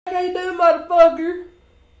How you doing, motherfucker?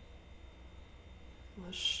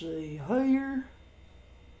 Let's see here.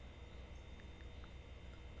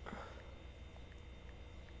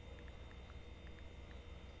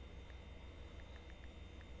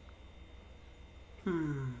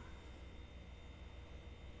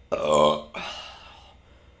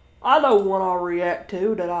 I know one I'll react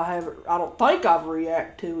to that I don't think I've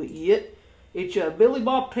reacted to it yet. It's Billy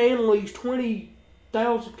Bob Tanley's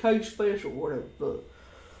 20,000K special, whatever the fuck.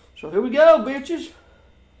 So here we go, bitches.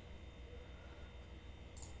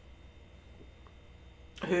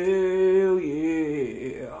 Hell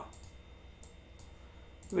yeah.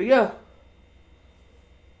 Here we go.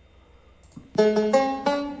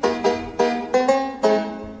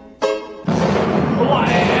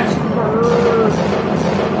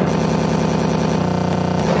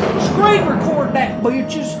 Screen record that,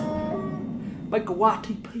 bitches. Make a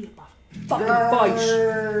YTP in my fucking face.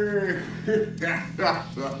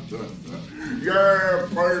 Yeah,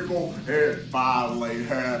 people, it finally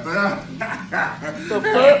happened.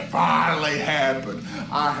 It finally happened.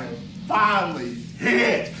 I have finally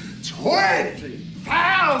hit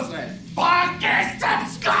 20,000 fucking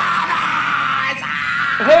subscribers.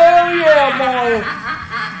 Hell yeah, boy.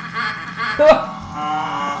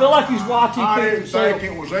 I feel like he's watching. I didn't think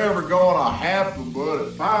it was ever gonna happen, but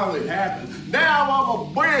it finally happened. Now I'm a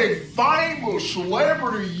big, famous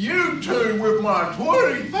celebrity YouTube with my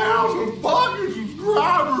 20,000 fucking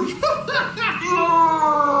subscribers.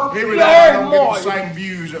 Even though I don't get the same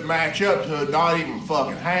views that match up to it, not even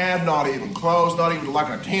fucking half, not even close, not even like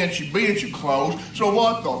a 10 you beat you close. So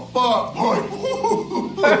what the fuck, boy?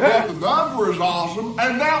 The number is awesome,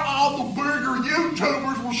 and now all the bigger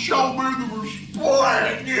YouTubers will show me the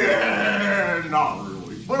respect. Yeah, not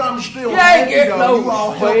really, but I'm still happy you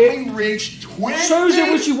all help me reach 20,000.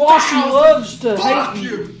 Susan Wishy-Washy loves to hate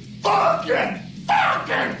you. Fucking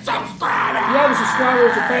subscribers! You have a subscriber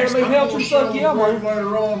as a family. Helps us fuck you up, man.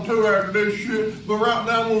 Later on, too, after this shit. But right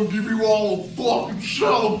now, I'm going to give you all a fucking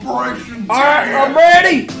celebration. Alright, I'm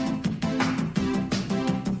ready!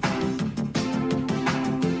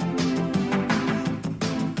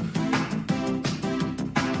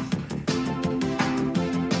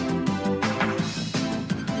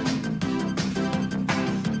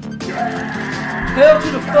 Hell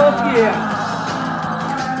to the fuck yeah!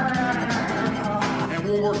 And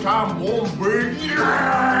one more time, one big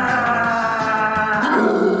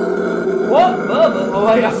What, Bubba? Oh,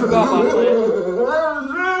 hey, I forgot about that.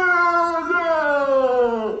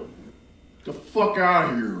 Get the fuck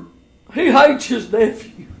out of here. He hates his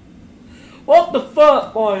nephew. What the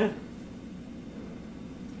fuck, boy?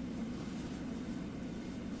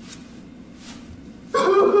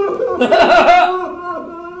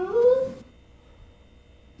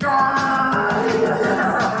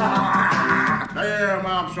 Damn,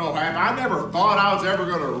 I'm so happy. I never thought I was ever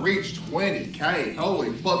going to reach 20K.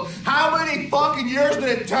 Holy fuck. How many fucking years did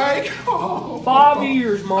it take? 5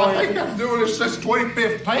 years, man. I think I've been doing this since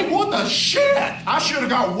 2015. What the shit? I should have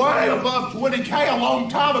got way above 20K a long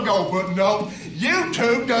time ago, but no.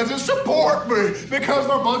 YouTube doesn't support me because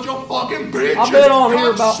they're a bunch of fucking bitches. I've been on here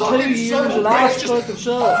about 2 years and I fucking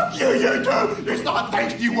suck. Fuck you, YouTube. It's not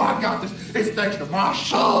thanks to you I got this. It's thanks to my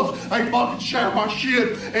subs. They fucking share my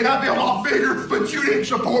shit and I'd be a lot bigger, but you didn't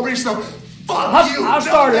support me, so fuck you. I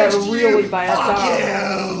started at a really bad fuck time.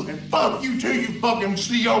 You. And fuck you too, you fucking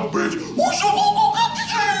CEO bitch.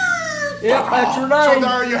 Yep, that's your name. So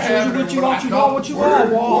there you have it. What you want, you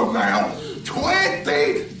want. Well, now,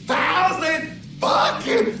 20,000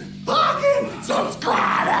 fucking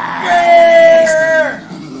subscribers! Yeah!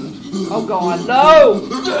 Oh God, no!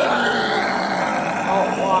 Oh,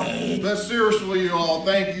 what? But seriously, y'all,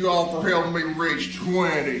 thank you all for helping me reach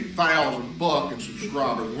 20,000 fucking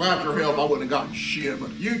subscribers. Without your help, I wouldn't have gotten shit.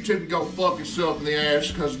 But YouTube can go fuck itself in the ass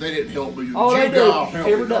because they didn't help me. Oh, they do.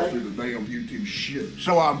 Every day. Through the damn YouTube shit.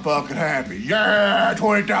 So I'm fucking happy. Yeah,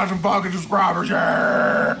 20,000 fucking subscribers.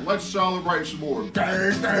 Yeah. Let's celebrate some more.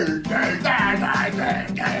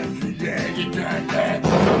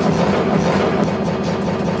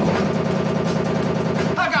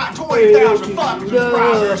 I got 20,000 fucking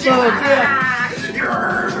subscribers.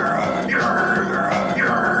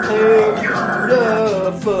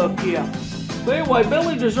 Fuck yeah. But anyway,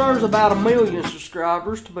 Billy deserves about 1 million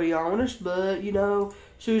subscribers, to be honest. But, you know,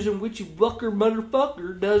 Susan Witchy Bucker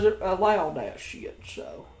motherfucker doesn't allow that shit,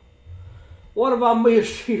 so. What have I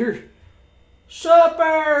missed here? Sup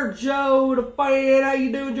there, Joe the Fan? How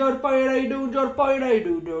you doing, Joe the Fan? How you doing, Joe the Fan? How you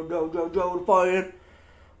doing, Joe the Fan?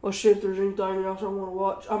 Let's see if there's anything else I want to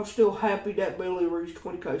watch. I'm still happy that Billy reached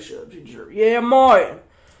 20K subs. Yeah, man.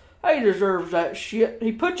 He deserves that shit.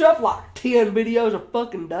 He puts up like 10 videos a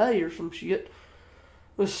fucking day or some shit.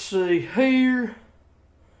 Let's see here.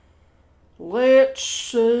 Let's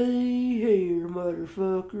see here,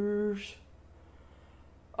 motherfuckers.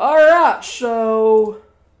 Alright, so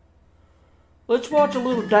let's watch a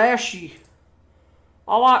little Dashy.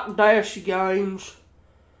 I like Dashy games.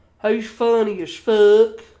 He's funny as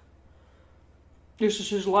fuck. This is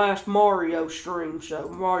his last Mario stream, so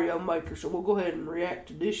Mario Maker. So we'll go ahead and react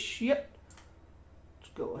to this shit.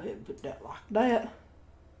 Let's go ahead and put that like that.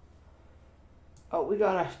 Oh, we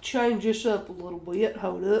gotta change this up a little bit.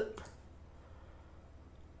 Hold up.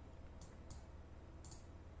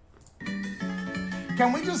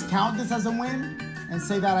 Can we just count this as a win and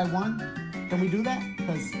say that I won? Can we do that?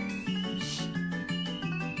 Because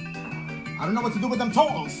I don't know what to do with them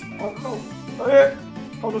totals. Oh, no.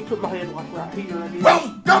 I'll just put my head like right here, I guess.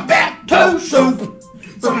 Welcome back to Soup!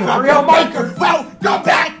 From Mario Maker. Welcome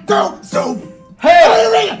back to Soup!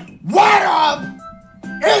 Hey! What up?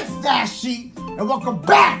 It's Dashy, and welcome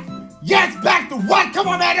back! Yes, back to what? Come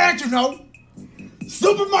on, man, don't you know?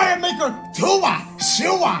 Super Mario Maker 2-a,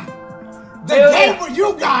 Shua. The game where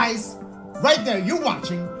you guys, right there, you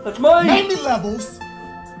watching. That's mine. Name me levels.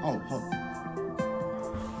 Oh, hold on.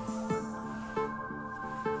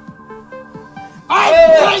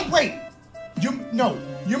 Wait.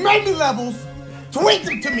 You made me levels. Tweet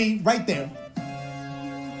them to me right there.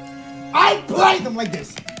 I played them like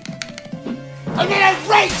this. And then I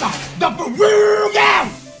rate them. The for real game.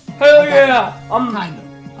 Hell yeah. I'm kind of.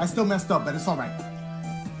 I still messed up, but it's alright.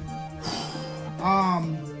 I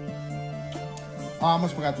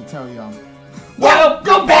almost forgot to tell y'all.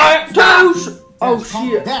 Welcome back to... Oh,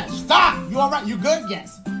 shit. Stop. You alright? You good?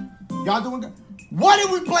 Yes. Y'all doing good? What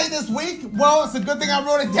did we play this week? Well, it's a good thing I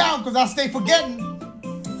wrote it down because I stay forgetting.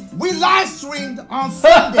 We live streamed on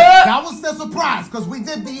Sunday. That was the surprise because we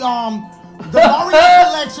did the Mario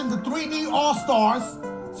Collection, the 3D All Stars.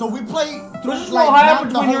 So we played. This is what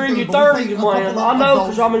happens when you're in your 30s, man. I know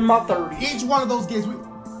because I'm in my 30s. Each one of those games,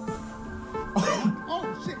 oh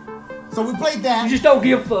shit! So we played that. You just don't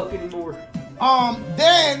give a fuck anymore.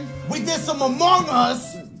 Then we did some Among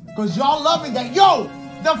Us because y'all loving that. Yo.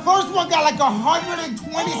 The first one got like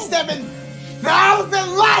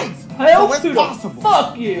 127,000 likes. Hell, so it's possible.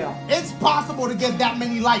 Fuck yeah. It's possible to get that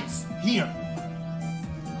many likes here.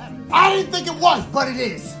 I didn't think it was, but it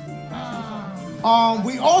is.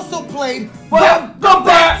 We also played Welcome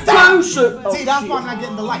back to Soup. See, that's why I'm not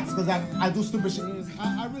getting the likes, because I do stupid shit.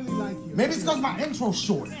 I really like you. Maybe it's because my intro's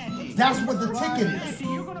short. That's what the ticket is.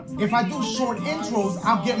 If I do short intros,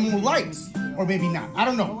 I'll get more likes. Or maybe not. I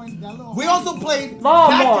don't know. We also played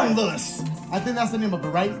Vacuumless. I think that's the name of it,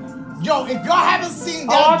 right? Yo, if y'all haven't seen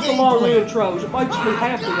that game, long intros. It makes me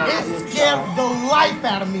happy. It scared the life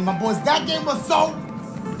out of me, my boys. That game was so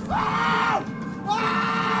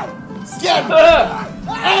scared me.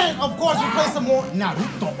 And of course, we play some more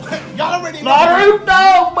Naruto. Y'all already know.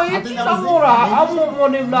 Naruto, bitch. I want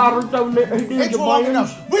one of them Naruto It's long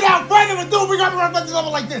enough. Without further ado, we're gonna run this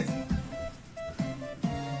level like this.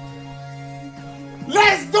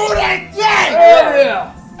 Let's do that thing!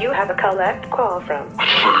 Yeah! You have a collect call from.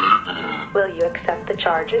 Will you accept the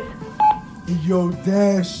charges? Yo,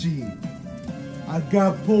 Dashy. I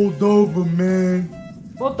got pulled over, man.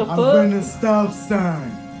 What the fuck? I ran a stop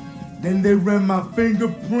sign. Then they ran my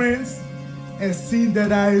fingerprints and seen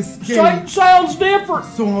that I escaped. Sounds different.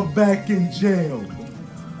 So I'm back in jail.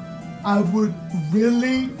 I would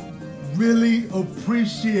really, really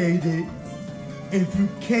appreciate it if you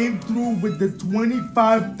came through with the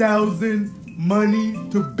 $25,000 money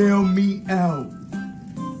to bail me out.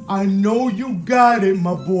 I know you got it,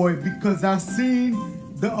 my boy, because I seen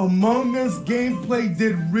the Among Us gameplay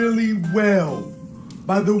did really well.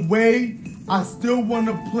 By the way, I still want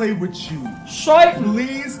to play with you. Satan!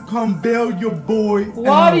 Please come bail your boy out.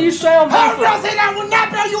 Why do you sound different? Oh, no, say that will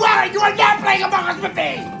not bail you out. You are not playing Among Us with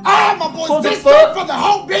me. I am my boys. This fuck? for the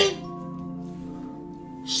whole beat.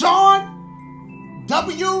 Sean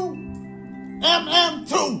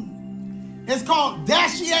WMM2. It's called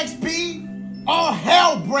Dashy XP. All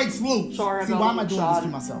hell breaks loose. Sorry, see, why am I doing this to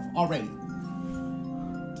myself already?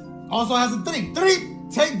 Also has a 3. 3,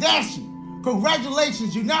 take Dashy.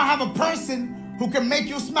 Congratulations, you now have a person who can make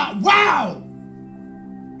you smile. Wow!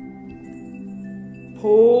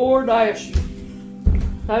 Poor Dashy.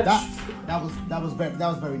 That was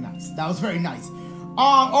very nice. That was very nice.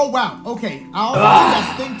 Oh wow. Okay. I also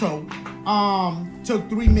think that Stinto took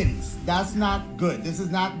 3 minutes. That's not good. This is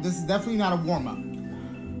definitely not a warm-up.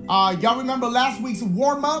 Y'all remember last week's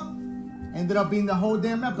warm-up? Ended up being the whole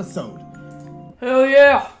damn episode. Hell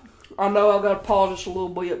yeah. I know I gotta pause this a little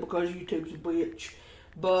bit because YouTube's a bitch.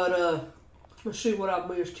 But let's see what I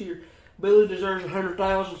missed here. Billy deserves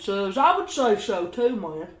 100,000 subs. I would say so too,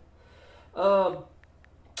 man.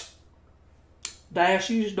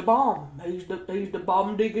 Dashie's the bomb. He's the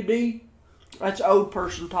bomb diggity. That's old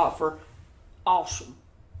person talk for awesome.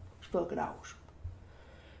 It's fucking awesome.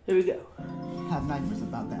 Here we go. I have nightmares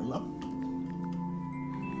about that look.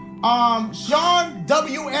 Sean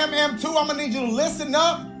WMM2, I'm gonna need you to listen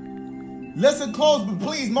up. Listen close, but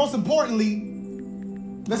please, most importantly,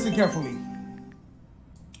 listen carefully.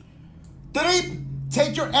 3,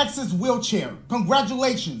 take your ex's wheelchair.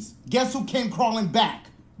 Congratulations. Guess who came crawling back?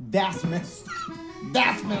 That's messed up.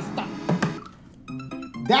 That's messed up.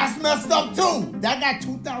 That's messed up too. That got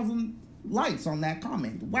 2,000 likes on that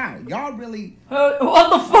comment. Wow, y'all really... What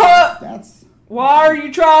the fuck? That's... Why are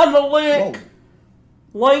you trying to lick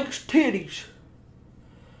Whoa. Link's titties?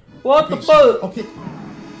 What the Bitch, fuck? okay.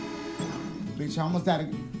 Bitch, how much that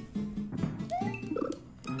again?